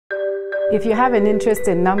If you have an interest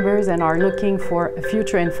in numbers and are looking for a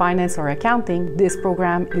future in finance or accounting, this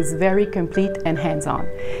program is very complete and hands-on.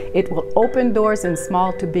 It will open doors in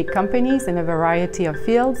small to big companies in a variety of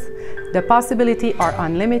fields. The possibilities are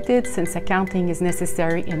unlimited since accounting is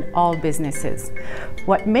necessary in all businesses.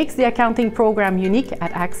 What makes the accounting program unique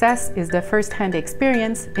at Access is the first-hand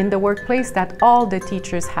experience in the workplace that all the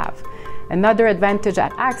teachers have. Another advantage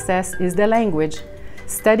at Access is the language.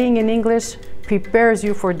 Studying in English prepares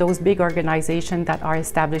you for those big organizations that are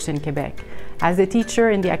established in Quebec. As a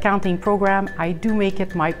teacher in the accounting program, I do make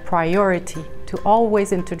it my priority to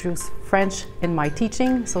always introduce French in my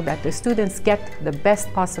teaching so that the students get the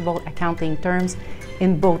best possible accounting terms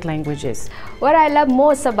in both languages. What I love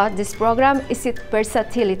most about this program is its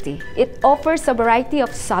versatility. It offers a variety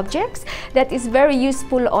of subjects that is very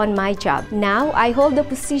useful on my job. Now, I hold the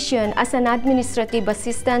position as an administrative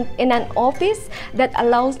assistant in an office that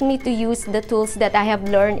allows me to use the tools that I have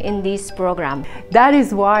learned in this program. That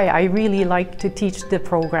is why I really like to teach the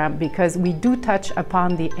program, because we do touch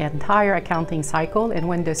upon the entire accounting cycle, and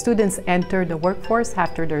when the students enter the workforce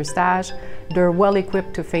after their stage, they're well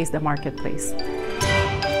equipped to face the marketplace.